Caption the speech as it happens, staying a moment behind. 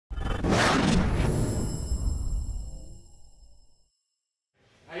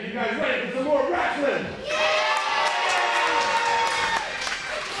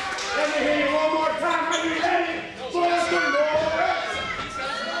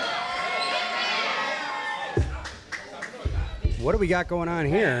What do we got going on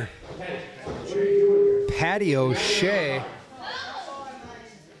here? Patty O'Shea.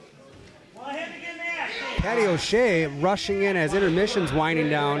 Patty O'Shea rushing in as intermission's winding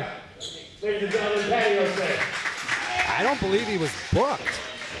down. Ladies and gentlemen, Patty O'Shea. I don't believe he was booked.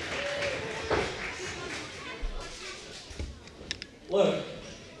 Look,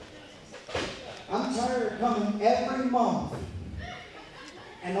 I'm tired of coming every month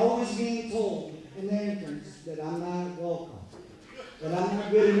and always being told in the entrance that I'm not welcome, that I'm not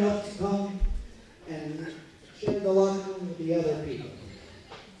good enough to come and share the locker room with the other people.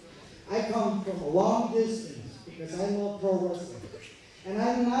 I come from a long distance because I love pro wrestling. And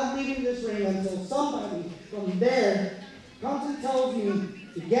I'm not leaving this ring until somebody from there comes and tells me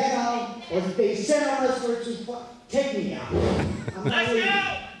to get out or they send a wrestler to take me out. I'm not leaving.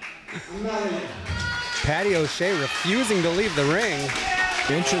 I'm not leaving. Patty O'Shea refusing to leave the ring.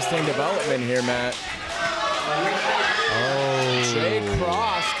 Interesting development here, Matt. Oh. Jay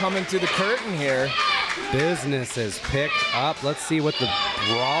Cross coming through the curtain here. Business is picked up. Let's see what the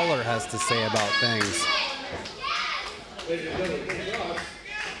brawler has to say about things.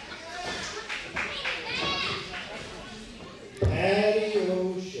 Patty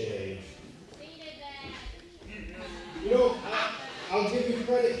O'Shea. You know, I'll give you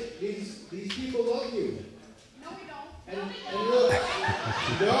credit. These people love you. No, we don't. And look,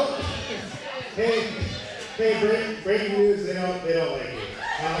 you know, hey, breaking news, they don't like you.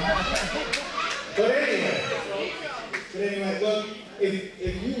 But anyway, look,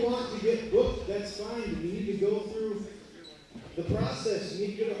 if you want to get booked, that's fine. You need to go through the process. You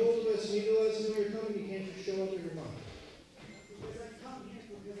need to get a hold of us. You need to let us know you're coming. You can't just show up every month.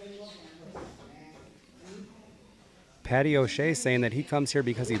 Patty O'Shea saying that he comes here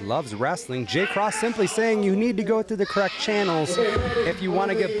because he loves wrestling. Jay Cross simply saying you need to go through the correct channels if you want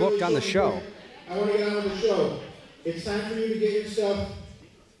to get booked on the show. I want to get on the show. It's time for you to get your stuff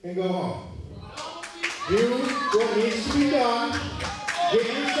and go home. Do what needs to be done, get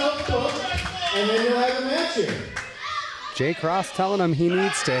yourself booked, and then you'll have a match here. Jay Cross telling him he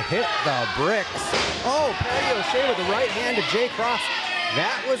needs to hit the bricks. Oh, Patty O'Shea with the right hand to Jay Cross.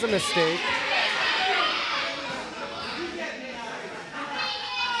 That was a mistake.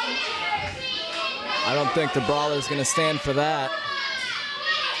 I don't think the brawler's going to stand for that.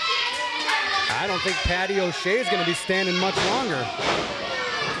 I don't think Patty O'Shea is going to be standing much longer.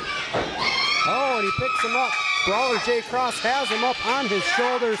 Oh, and he picks him up. Brawler Jay Cross has him up on his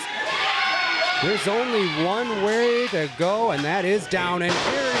shoulders. There's only one way to go, and that is down. And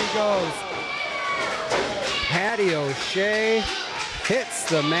here he goes. Patty O'Shea hits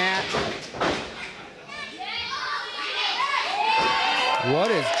the mat.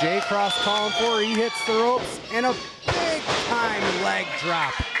 What is Jay Cross calling for? He hits the ropes and a big time leg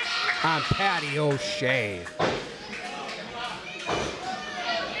drop on Patty O'Shea.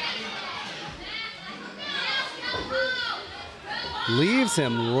 Leaves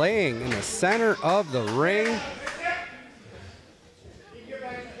him laying in the center of the ring.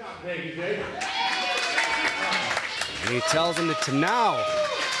 And he tells him to now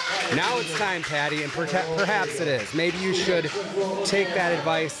it's time, Patty, and perhaps it is. Maybe you should take that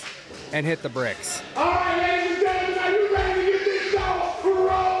advice and hit the bricks. All right, ladies and gentlemen, are you ready to get this show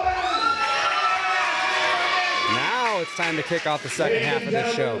rolling? Now it's time to kick off the second half of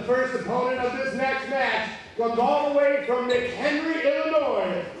this show. The first opponent of this next match comes all the way from McHenry,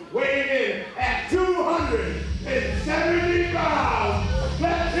 Illinois, weighing in at 270 pounds.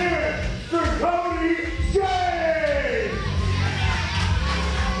 Let's hear it for Cody Spade!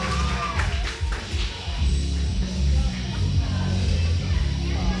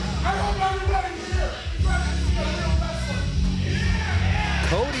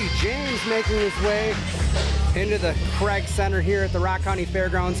 Cody James making his way into the Craig Center here at the Rock County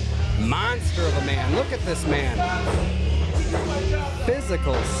Fairgrounds. Monster of a man. Look at this man.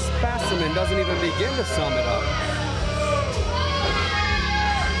 Physical specimen, doesn't even begin to sum it up.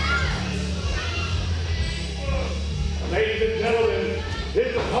 Ladies and gentlemen,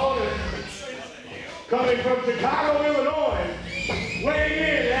 his opponent, coming from Chicago, Illinois, weighing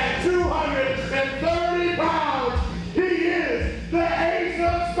in at 230 pounds, he is the Ace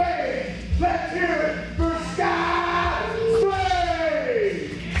of Spades. Let's hear it for Scott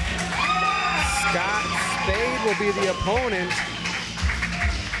Spade! Scott Spade will be the opponent.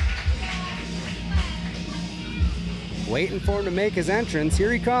 Waiting for him to make his entrance.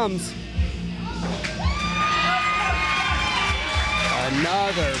 Here he comes.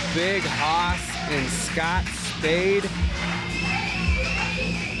 Another big hoss in Scott Spade.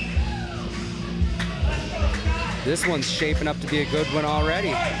 This one's shaping up to be a good one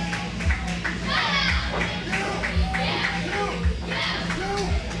already.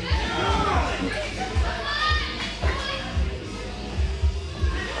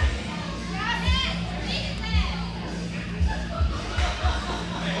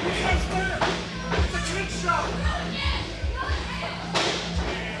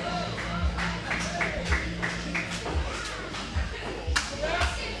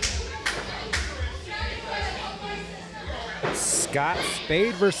 Scott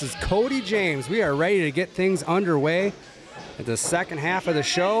Spade versus Cody James. We are ready to get things underway at the second half of the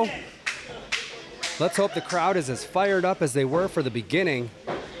show. Let's hope the crowd is as fired up as they were for the beginning.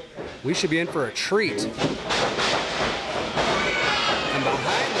 We should be in for a treat. And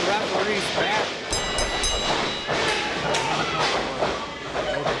behind the referee's back,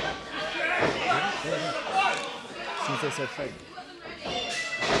 since they said fight.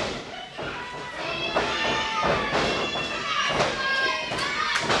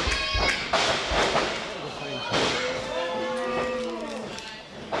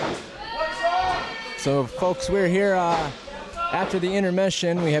 So folks, we're here after the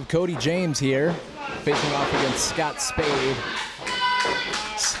intermission. We have Cody James here facing off against Scott Spade.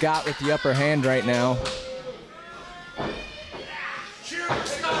 Scott with the upper hand right now.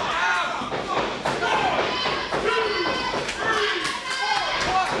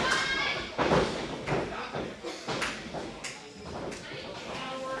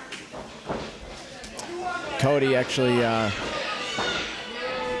 Cody actually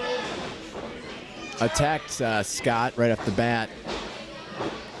attacked Scott right off the bat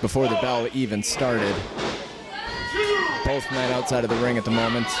before the bell even started. Both men outside of the ring at the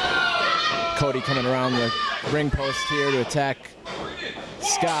moment. Cody coming around the ring post here to attack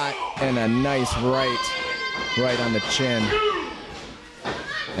Scott, and a nice right on the chin.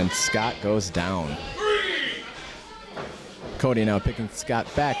 And Scott goes down. Cody now picking Scott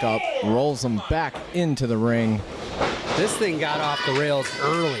back up, rolls him back into the ring. this thing got off the rails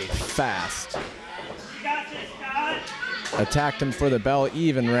early. Fast. Attacked him for the bell,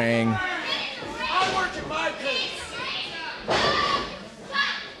 even rang.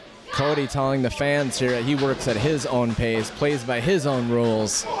 Cody telling the fans here that he works at his own pace, plays by his own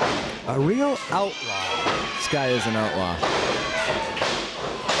rules. A real outlaw. This guy is an outlaw.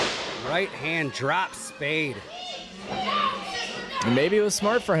 Right hand drop Spade. And maybe it was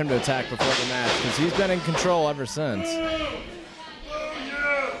smart for him to attack before the match, because he's been in control ever since.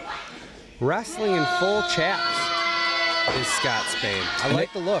 Wrestling in full chaps is Scott Spade. I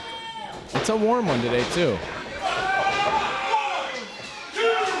like the look. It's a warm one today, too.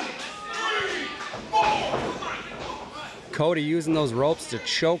 Cody using those ropes to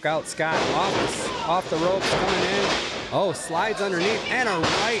choke out Scott off the ropes, coming in. Oh, slides underneath, and a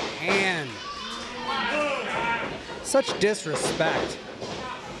right hand. Such disrespect.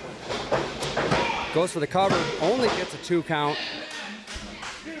 Goes for the cover, only gets a 2 count.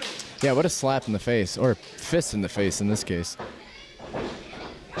 Yeah, what a slap in the face, or fist in the face in this case.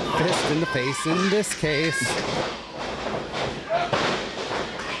 Fist in the face in this case.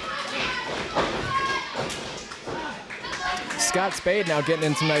 Scott Spade now getting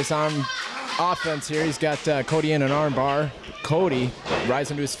in some nice arm offense here. He's got Cody in an arm bar. Cody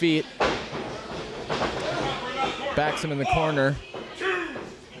rising to his feet. Backs him in the corner.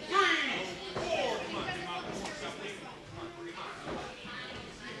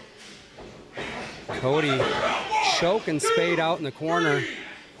 Cody choking Spade out in the corner,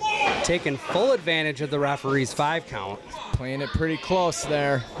 taking full advantage of the referee's 5 count. Playing it pretty close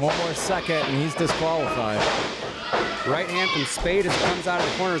there. One more second and he's disqualified. Right hand from Spade as it comes out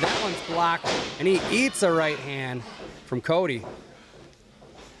of the corner. That one's blocked, and he eats a right hand from Cody.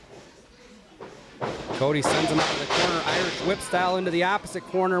 Cody sends him out of the corner, Irish whip style into the opposite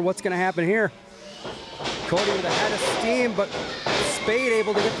corner. What's going to happen here? Cody with a head of steam, but Spade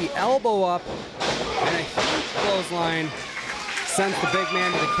able to get the elbow up, and a huge clothesline sends the big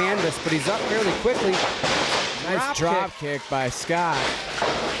man to the canvas, but he's up fairly quickly. Nice drop kick by Scott.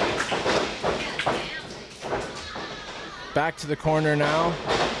 Back to the corner now.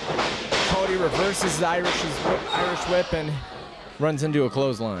 Cody reverses the Irish whip and runs into a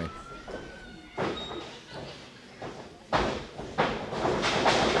clothesline.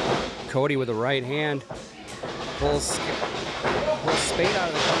 Cody with a right hand pulls Spade out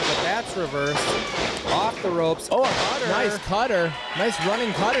of the corner, but that's reversed. Off the ropes. Oh, a cutter. Nice cutter. Nice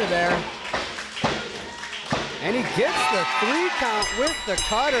running cutter there. And he gets the 3 count with the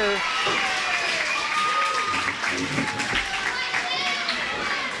cutter.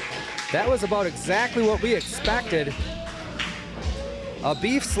 That was about exactly what we expected. A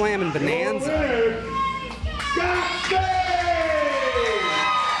beef slamming bonanza.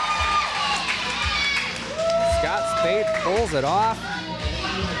 Scott Spade pulls it off.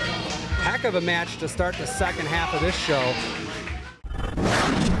 Heck of a match to start the second half of this show.